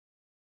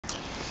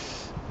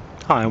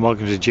Hi and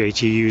welcome to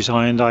JT Used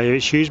Hyundai here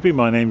at Shrewsbury.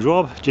 My name's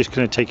Rob. Just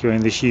going to take you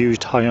around this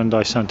used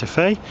Hyundai Santa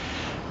Fe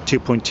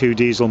 2.2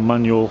 diesel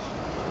manual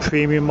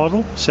premium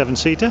model,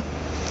 7-seater.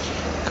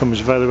 Comes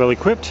very well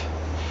equipped.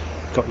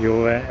 Got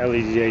your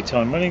LED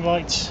daytime running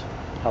lights,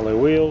 alloy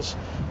wheels,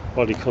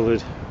 body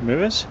coloured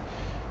mirrors,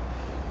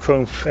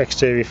 chrome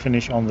exterior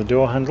finish on the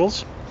door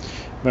handles.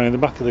 Around the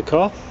back of the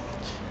car,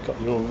 got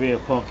your rear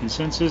parking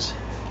sensors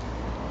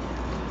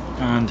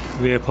and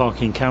rear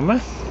parking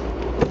camera.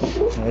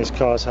 Now, this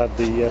car's had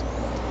the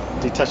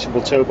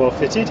detachable tow bar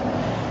fitted,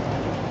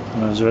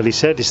 and as I already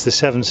said, it's the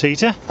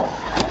 7-seater.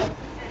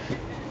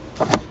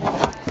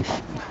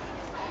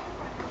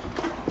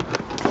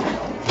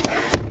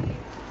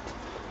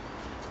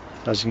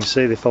 As you can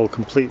see, they fold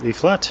completely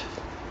flat.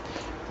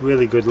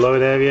 Really good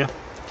load area.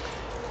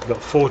 We've got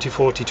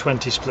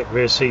 40-40-20 split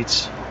rear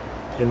seats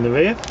in the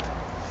rear,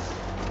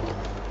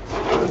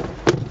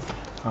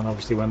 and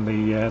obviously when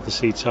the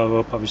seats are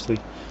up, obviously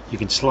you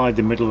can slide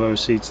the middle row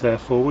seats there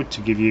forward to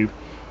give you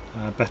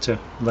better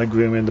leg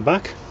room in the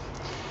back.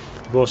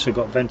 We've also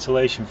got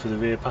ventilation for the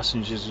rear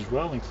passengers as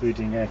well,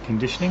 including air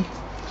conditioning.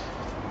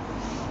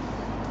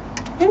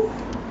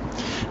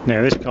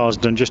 Now, this car's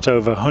done just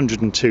over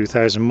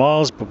 102,000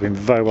 miles, but been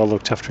very well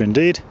looked after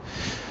indeed.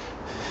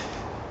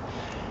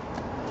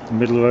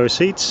 Middle row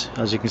seats,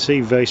 as you can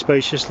see, very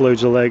spacious,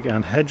 loads of leg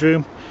and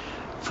headroom.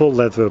 Full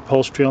leather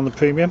upholstery on the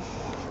premium.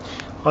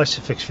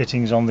 Isofix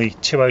fittings on the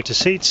two outer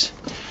seats.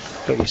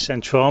 Got your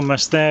central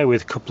armrest there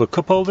with a couple of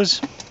cup holders.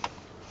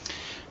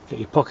 Got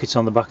your pockets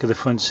on the back of the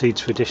front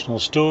seats for additional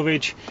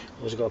storage.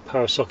 Also got a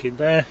power socket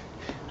there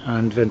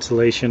and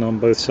ventilation on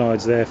both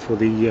sides there for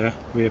the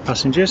rear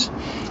passengers.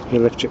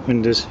 Electric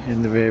windows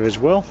in the rear as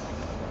well.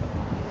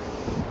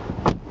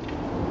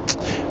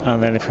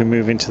 And then if we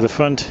move into the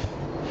front,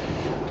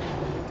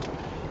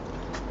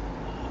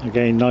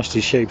 again,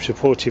 nicely shaped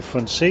supportive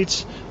front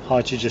seats,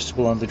 height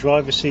adjustable on the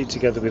driver's seat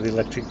together with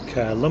electric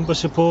lumbar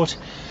support.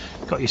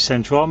 Got your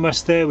central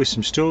armrest there with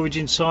some storage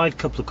inside,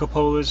 couple of cup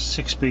holders,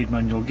 6-speed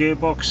manual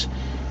gearbox,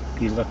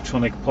 the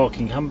electronic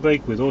parking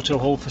handbrake with auto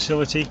hold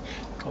facility.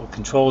 Got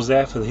controls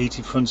there for the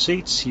heated front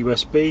seats,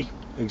 USB,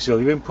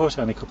 auxiliary input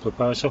and a couple of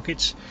power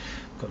sockets.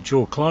 Got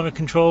dual climate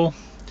control,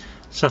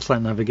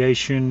 satellite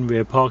navigation,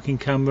 rear parking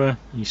camera,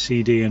 your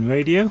CD and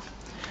radio.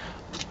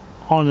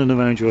 On and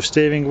around your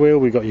steering wheel,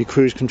 we've got your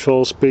cruise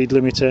control, speed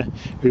limiter,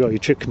 we've got your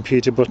trip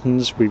computer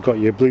buttons, we've got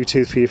your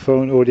Bluetooth for your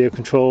phone, audio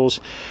controls,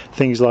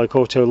 things like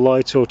auto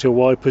lights, auto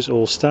wipers,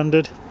 all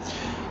standard.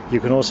 You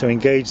can also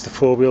engage the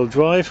four-wheel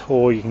drive,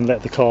 or you can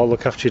let the car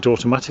look after it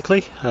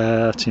automatically.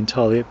 That's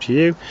entirely up to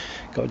you.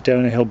 Got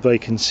downhill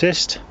brake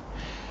assist,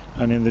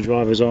 and in the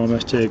driver's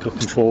armrest here, got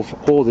control for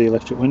all the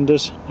electric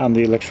windows and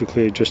the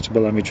electrically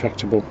adjustable and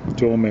retractable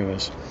door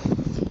mirrors.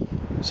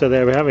 So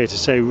there we have it.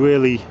 It's a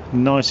really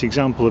nice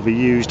example of a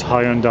used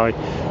Hyundai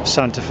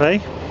Santa Fe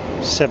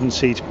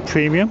 7-seat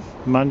premium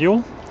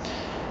manual.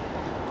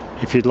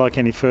 If you'd like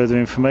any further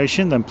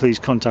information, then please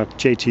contact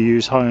JT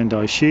Used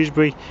Hyundai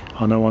Shrewsbury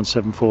on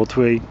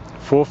 01743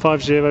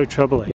 450 888.